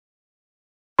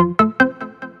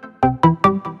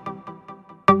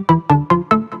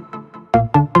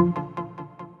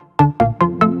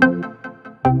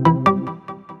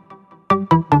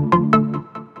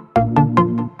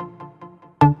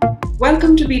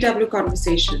BW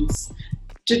Conversations.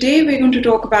 Today we're going to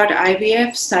talk about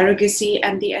IVF, surrogacy,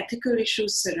 and the ethical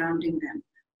issues surrounding them.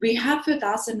 We have with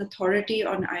us an authority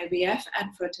on IVF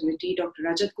and fertility, Dr.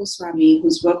 Rajat Goswamy,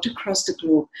 who's worked across the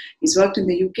globe. He's worked in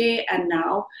the UK and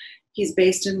now he's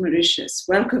based in Mauritius.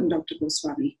 Welcome, Dr.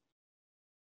 Goswamy.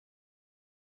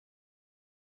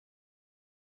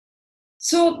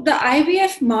 So the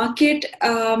IVF market,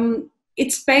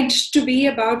 it's pegged to be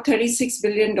about $36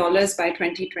 billion by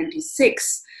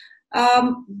 2026.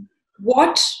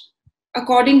 What,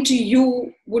 according to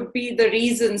you, would be the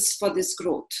reasons for this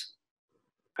growth?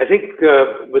 I think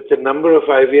with the number of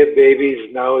IVF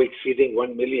babies now exceeding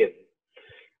 1 million,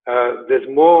 there's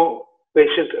more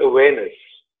patient awareness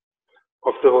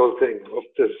of the whole thing, of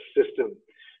the system.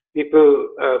 People,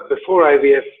 before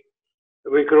IVF,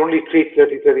 we could only treat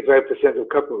 30-35% of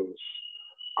couples.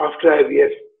 After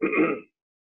IVF,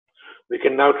 we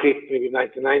can now treat maybe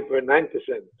 99.9%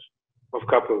 of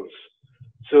couples.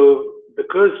 So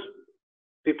because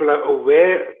people are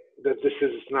aware that this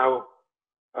is now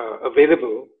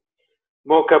available,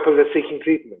 more couples are seeking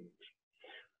treatment.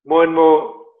 More and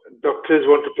more doctors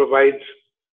want to provide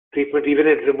treatment even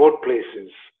in remote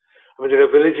places. I mean, there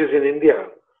are villages in India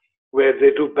where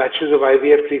they do batches of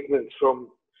IVF treatments from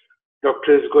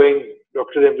doctors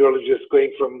embryologists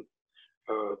going from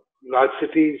large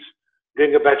cities,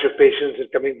 doing a batch of patients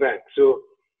and coming back. So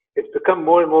it's become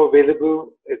more and more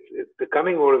available. It's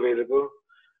becoming more available,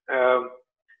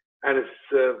 and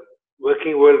it's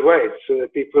working worldwide. So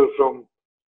that people from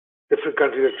different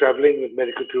countries are traveling with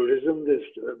medical tourism. There's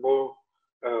more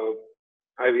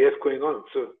IVF going on.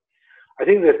 So I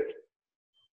think that,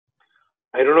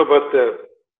 I don't know about the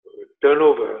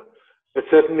turnover, but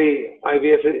certainly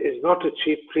IVF is not a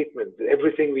cheap treatment.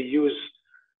 Everything we use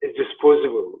is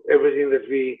disposable. Everything that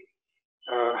we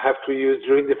have to use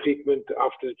during the treatment,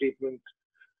 after the treatment,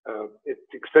 it's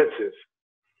expensive.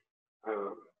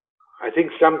 I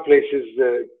think some places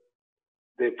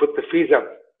they put the fees up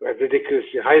at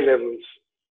ridiculously high levels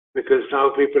because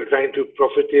now people are trying to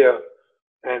profiteer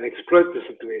and exploit the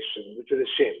situation, which is a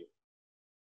shame.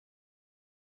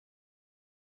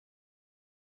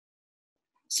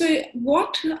 So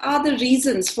what are the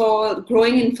reasons for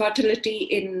growing infertility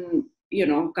in,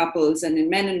 couples and in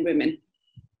men and women?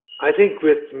 I think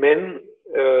with men,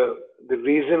 the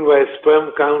reason why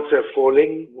sperm counts are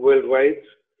falling worldwide,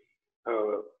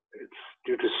 it's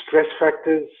due to stress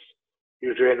factors,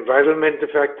 due to environmental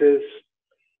factors,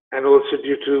 and also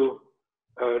due to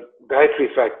dietary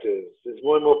factors. There's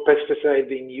more and more pesticide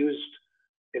being used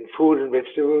in food and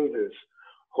vegetables. There's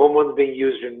hormones being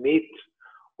used in meat.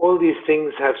 All these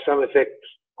things have some effect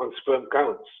on sperm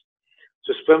counts.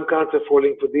 So sperm counts are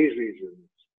falling for these reasons.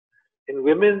 In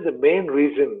women, the main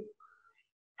reason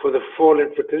for the fall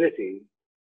in fertility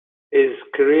is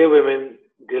career women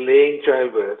delaying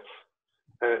childbirth,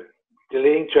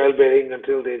 delaying childbearing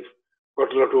until they've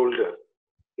got a lot older.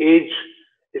 Age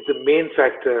is the main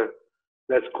factor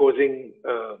that's causing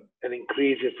an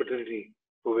increase in fertility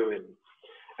for women.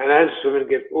 And as women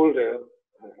get older,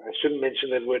 I shouldn't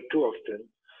mention that word too often,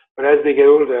 but as they get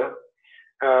older,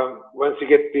 once you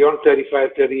get beyond 35,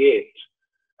 38,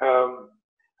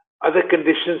 other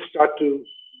conditions start to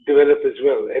develop as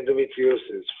well.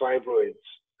 Endometriosis, fibroids,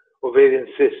 ovarian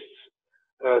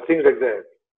cysts, things like that.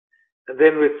 And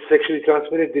then with sexually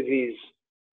transmitted disease,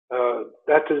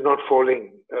 that is not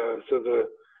falling. So the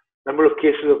number of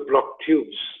cases of blocked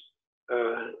tubes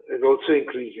is also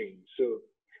increasing. So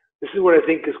this is what I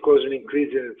think has caused an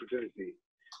increase in infertility.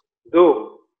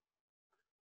 Though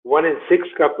 1 in 6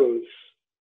 couples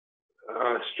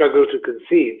struggle to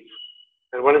conceive,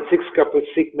 and 1 in 6 couples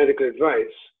seek medical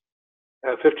advice,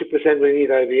 50% will need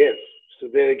IVF. So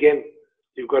there again,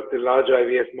 you've got the large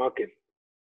IVF market.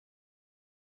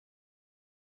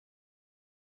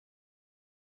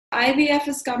 IVF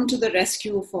has come to the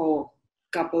rescue for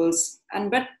couples,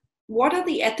 but what are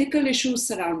the ethical issues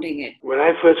surrounding it? When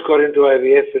I first got into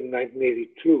IVF in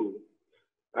 1982,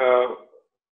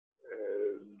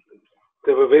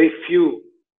 there were very few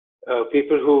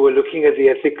people who were looking at the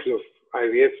ethics of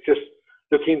IVF, just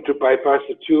looking to bypass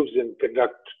the tubes and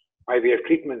conduct IVF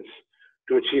treatments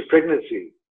to achieve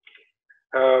pregnancy.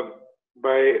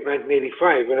 By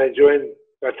 1985, when I joined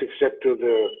Patrick Steptoe,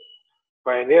 the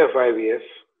pioneer of IVF,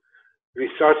 we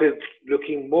started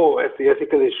looking more at the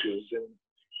ethical issues. And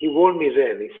he warned me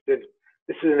then, he said,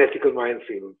 this is an ethical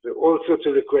minefield. All sorts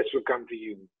of requests will come to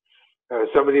you.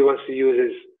 Somebody wants to use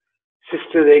his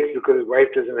sister's eggs because his wife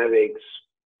doesn't have eggs.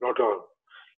 Not all.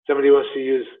 Somebody wants to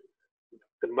use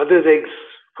the mother's eggs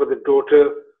for the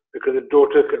daughter because the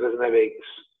daughter doesn't have eggs.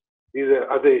 These are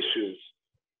other issues.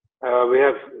 We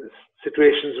have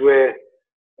situations where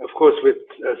of course, with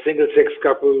single-sex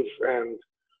couples and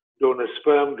donor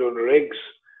sperm, donor eggs,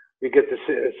 we get a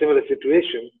similar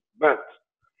situation. But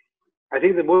I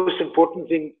think the most important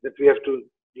thing that we have to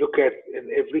look at in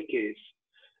every case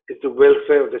is the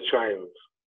welfare of the child.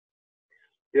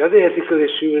 The other ethical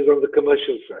issue is on the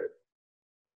commercial side.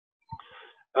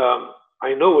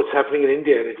 I know what's happening in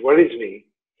India, and it worries me,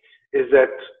 is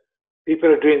that people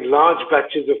are doing large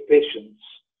batches of patients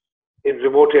in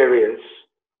remote areas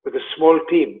with a small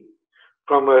team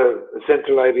from a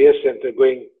central IVF center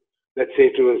going, let's say,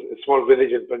 to a small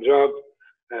village in Punjab.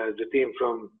 The team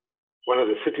from one of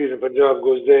the cities in Punjab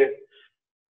goes there.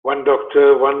 One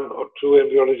doctor, one or two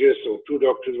embryologists, or two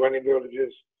doctors, one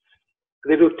embryologist.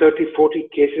 They do 30, 40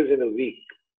 cases in a week,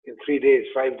 in 3 days,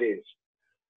 5 days.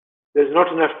 There's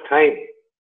not enough time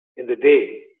in the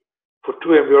day for two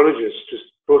embryologists to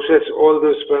process all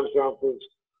those sperm samples,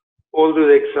 all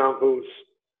those egg samples,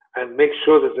 and make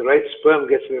sure that the right sperm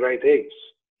gets the right eggs.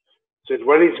 So it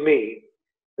worries me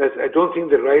that I don't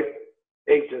think the right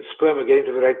eggs and sperm are getting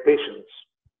to the right patients.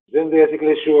 Then the ethical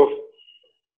issue of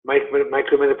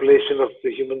micromanipulation of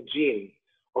the human gene,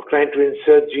 of trying to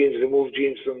insert genes, remove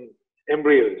genes from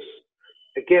embryos.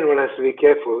 Again, one has to be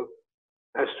careful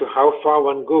as to how far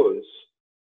one goes.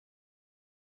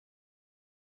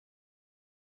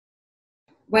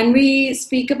 When we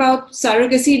speak about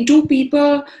surrogacy, do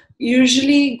people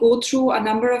usually go through a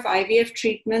number of IVF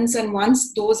treatments, and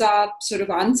once those are sort of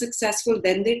unsuccessful,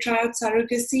 then they try out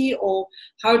surrogacy, or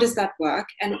how does that work?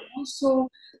 And also,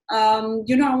 I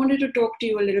wanted to talk to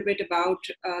you a little bit about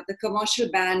the commercial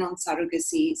ban on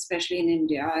surrogacy, especially in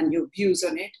India, and your views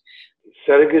on it.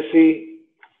 Surrogacy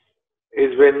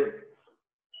is when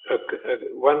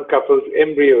one couple's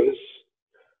embryos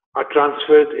are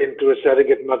transferred into a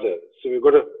surrogate mother. So we've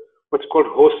got what's called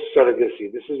host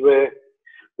surrogacy. This is where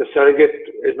the surrogate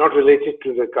is not related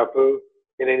to the couple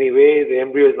in any way. The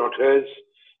embryo is not hers.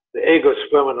 The egg or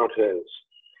sperm are not hers.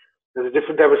 There's a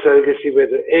different type of surrogacy where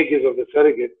the egg is of the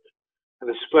surrogate and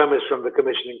the sperm is from the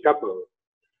commissioning couple.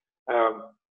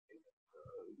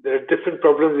 There are different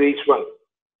problems with each one.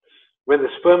 When the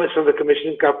sperm is from the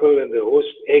commissioning couple and the host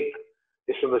egg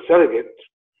is from the surrogate,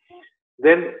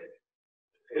 then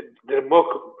there are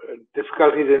more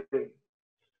difficulties in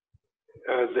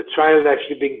the child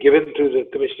actually being given to the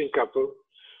commissioning couple,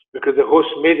 because the host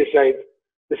may decide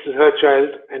this is her child,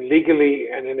 and legally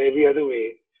and in every other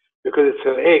way, because it's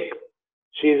her egg,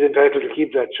 she is entitled to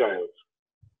keep that child.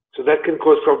 So that can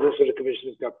cause problems for the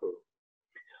commissioning couple.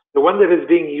 The one that is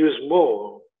being used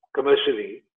more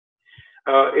commercially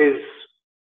is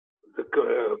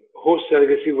the host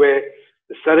surrogacy, where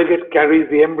the surrogate carries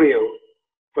the embryo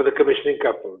for the commissioning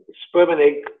couple. The sperm and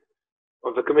egg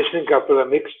of the commissioning couple are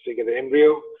mixed, they get an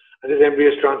embryo, and this embryo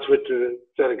is transferred to the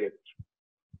surrogate.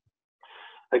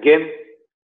 Again,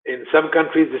 in some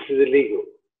countries this is illegal.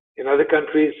 In other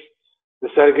countries, the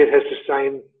surrogate has to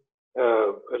sign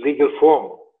a legal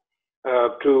form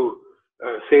to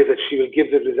say that she will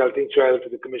give the resulting child to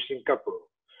the commissioning couple.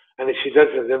 And if she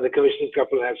doesn't, then the commissioning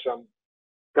couple has some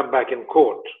come back in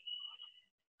court.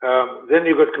 Then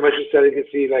you've got commercial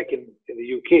surrogacy like in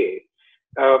the UK,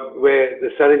 where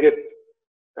the surrogate,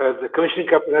 the commissioning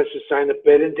couple has to sign a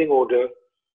parenting order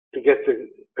to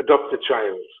adopt the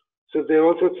child. So there are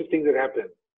all sorts of things that happen.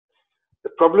 The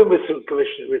problem with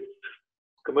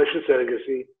commercial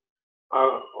surrogacy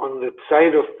on the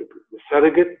side of the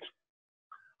surrogate,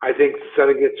 I think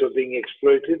surrogates were being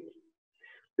exploited.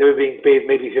 They were being paid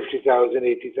maybe 50,000,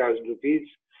 80,000 rupees.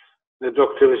 The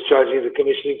doctor was charging the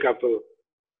commissioning couple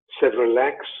several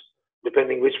lakhs,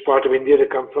 depending which part of India they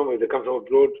come from. If they come from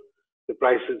abroad, the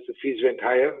fees went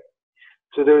higher.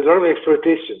 So there was a lot of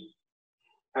exploitation.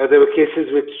 There were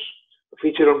cases which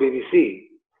featured on BBC,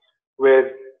 where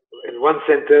in one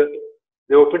center,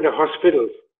 they opened a hospital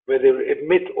where they would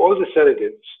admit all the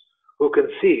surrogates who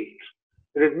conceived.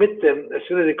 They would admit them as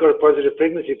soon as they got a positive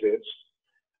pregnancy test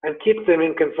and keep them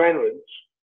in confinement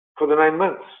for the 9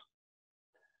 months.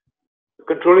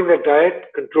 Controlling their diet,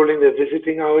 controlling their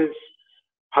visiting hours,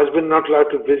 husband not allowed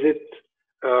to visit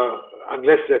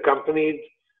unless they're accompanied.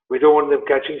 We don't want them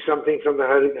catching something from the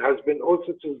husband, all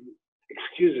sorts of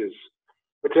excuses.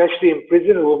 But to actually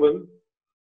imprison a woman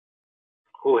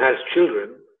who has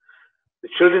children, the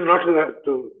children not allowed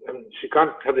to, she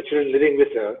can't have the children living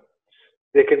with her.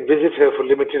 They can visit her for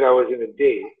limited hours in a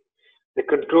day. They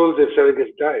control their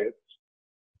surrogate diet.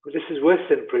 But this is worse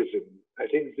than prison. I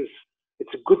think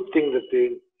it's a good thing that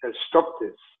they have stopped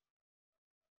this.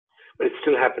 But it's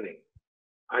still happening.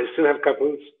 I still have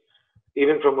couples,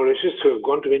 even from Mauritius, who have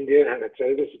gone to India and had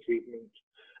surrogacy treatment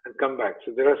and come back.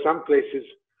 So there are some places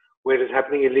where it is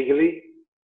happening illegally,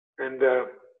 and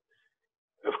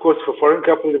Of course, for foreign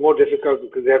couples, it's more difficult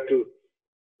because they have to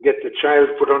get the child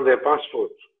put on their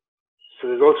passport. So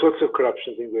there's all sorts of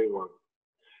corruption thing going on.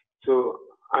 So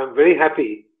I'm very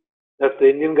happy that the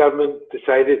Indian government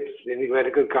decided, the Indian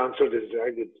Medical Council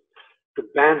decided to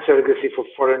ban surrogacy for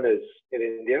foreigners in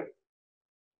India.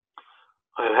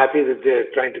 I'm happy that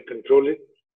they're trying to control it.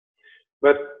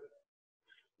 But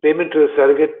payment to the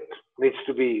surrogate needs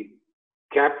to be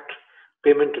capped.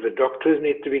 Payment to the doctors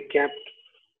needs to be capped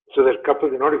so that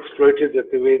couples are not exploited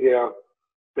the way they are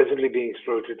presently being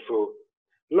exploited for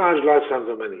large sums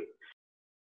of money.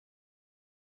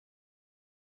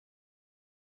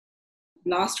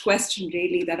 Last question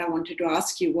really that I wanted to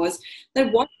ask you was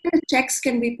that what kind of checks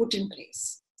can we put in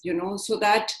place, so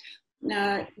that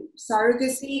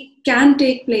surrogacy can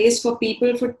take place for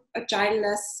people, for a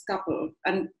childless couple,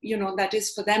 and that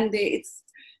is for them,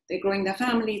 they're growing their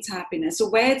family, it's happiness. So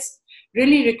where it's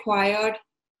really required,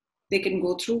 they can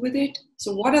go through with it.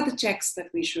 So what are the checks that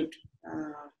we should?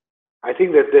 I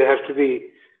think that there have to be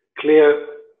clear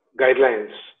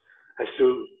guidelines as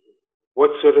to what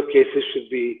sort of cases should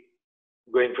be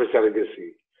going for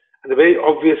surrogacy. And the very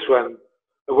obvious one,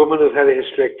 a woman who's had a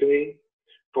hysterectomy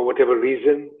for whatever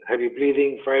reason, heavy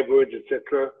bleeding, fibroids,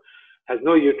 etc., has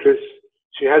no uterus,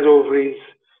 she has ovaries,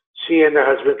 she and her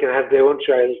husband can have their own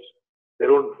child,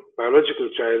 their own biological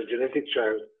child, genetic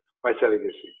child, by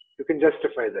surrogacy. You can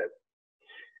justify that.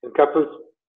 In couples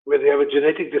where they have a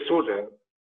genetic disorder,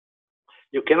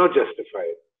 you cannot justify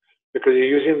it because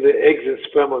you're using the eggs and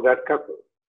sperm of that couple.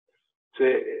 So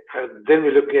then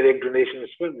we're looking at egg donation and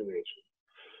sperm donation.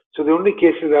 So the only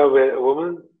cases are where a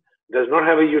woman does not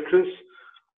have a uterus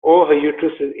or her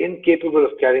uterus is incapable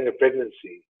of carrying a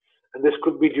pregnancy. And this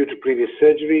could be due to previous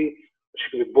surgery,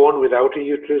 she could be born without a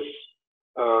uterus,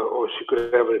 or she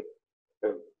could have a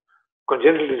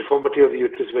congenital deformity of the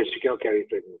uterus where she cannot carry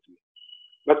pregnancy.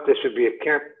 But there should be a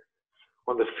cap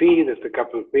on the fee that the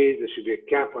couple pays. There should be a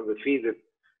cap on the fee that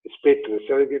is paid to the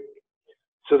surrogate,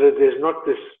 so that there's not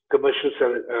this commercial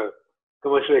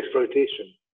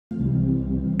exploitation